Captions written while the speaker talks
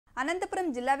అనంతపురం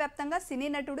జిల్లా వ్యాప్తంగా సినీ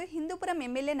నటుడు హిందూపురం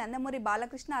ఎమ్మెల్యే నందమూరి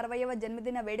బాలకృష్ణ 60వ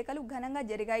జన్మదిన వేడుకలు ఘనంగా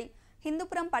జరిగాయి.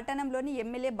 హిందూపురం పట్టణంలోని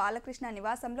ఎమ్మెల్యే బాలకృష్ణ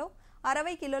నివాసంలో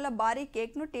 60 కిలోల భారీ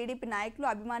కేక్ను టీడీపీ నాయకులు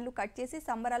అభిమానులు కట్ చేసి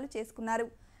సంబరాలు చేసుకున్నారు.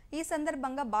 ఈ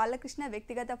సందర్భంగా బాలకృష్ణ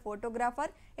వ్యక్తిగత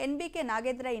ఫోటోగ్రాఫర్ Nbk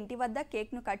నాగేంద్ర ఇంటి వద్ద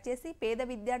కేక్ను కట్ చేసి పేద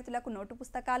విద్యార్థులకు నోటు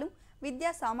పుస్తకాలు,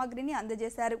 విద్యా సామాగ్రిని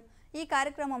అందజేశారు. ఈ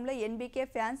కార్యక్రమంలో Nbk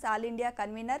fans all India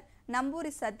convener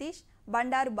Namburi Satish,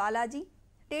 Bandaru Balaji,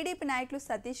 TDP నాయకులు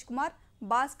సతీష్ కుమార్,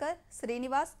 భాస్కర్,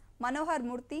 శ్రీనివాస్, మనోహర్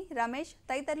మూర్తి, రమేష్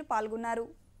తదితరులు పాల్గొన్నారు.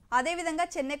 అదేవిధంగా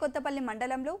చెన్నై కొత్తపల్లి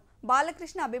మండలంలో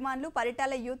బాలకృష్ణ అభిమానులు,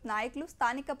 పరిటాల యూత్ నాయకులు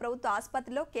స్థానిక ప్రభుత్వ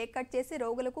ఆసుపత్రిలో కేక్ కట్ చేసి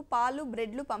రోగులకు పాలు,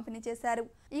 బ్రెడ్లు పంపిణీ చేశారు.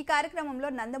 ఈ కార్యక్రమంలో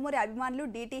నందమూరి అభిమానులు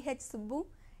DTH Subbu,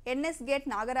 NS gate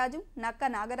Nagaraju,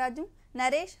 నక్క నాగరాజు,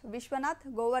 నరేష్, విశ్వనాథ్,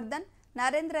 గోవర్ధన్,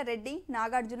 నరేంద్ర రెడ్డి,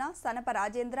 నాగార్జున, సనప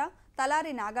రాజేంద్ర,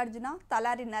 తలారి నాగార్జున,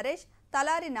 తలారి నరేష్,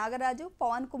 తలారి నాగరాజు,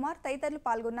 పవన్ కుమార్ తదితరులు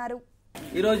పాల్గొన్నారు.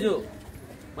 ఈరోజు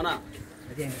మన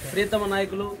ప్రియతమ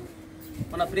నాయకులు,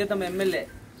 మన ప్రియతమ ఎమ్మెల్యే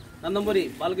నందమూరి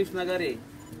బాలకృష్ణ గారి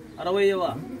 60వ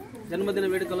జన్మదిన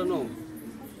వేడుకలను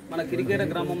మన కిరికేర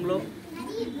గ్రామంలో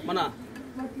మన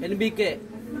Nbk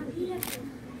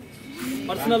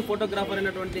పర్సనల్ ఫోటోగ్రాఫర్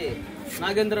అయినటువంటి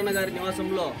నాగేంద్రన్న గారి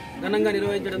నివాసంలో ఘనంగా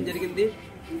నిర్వహించడం జరిగింది.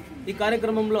 ఈ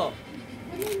కార్యక్రమంలో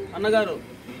అన్నగారు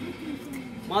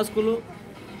మాస్కులు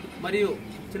మరియు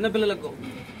చిన్నపిల్లలకు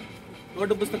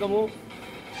నోటు పుస్తకము,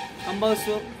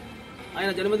 కంబాస్ ఆయన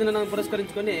జన్మదినాన్ని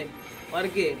పురస్కరించుకొని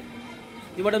వారికి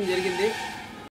ఇవ్వడం జరిగింది.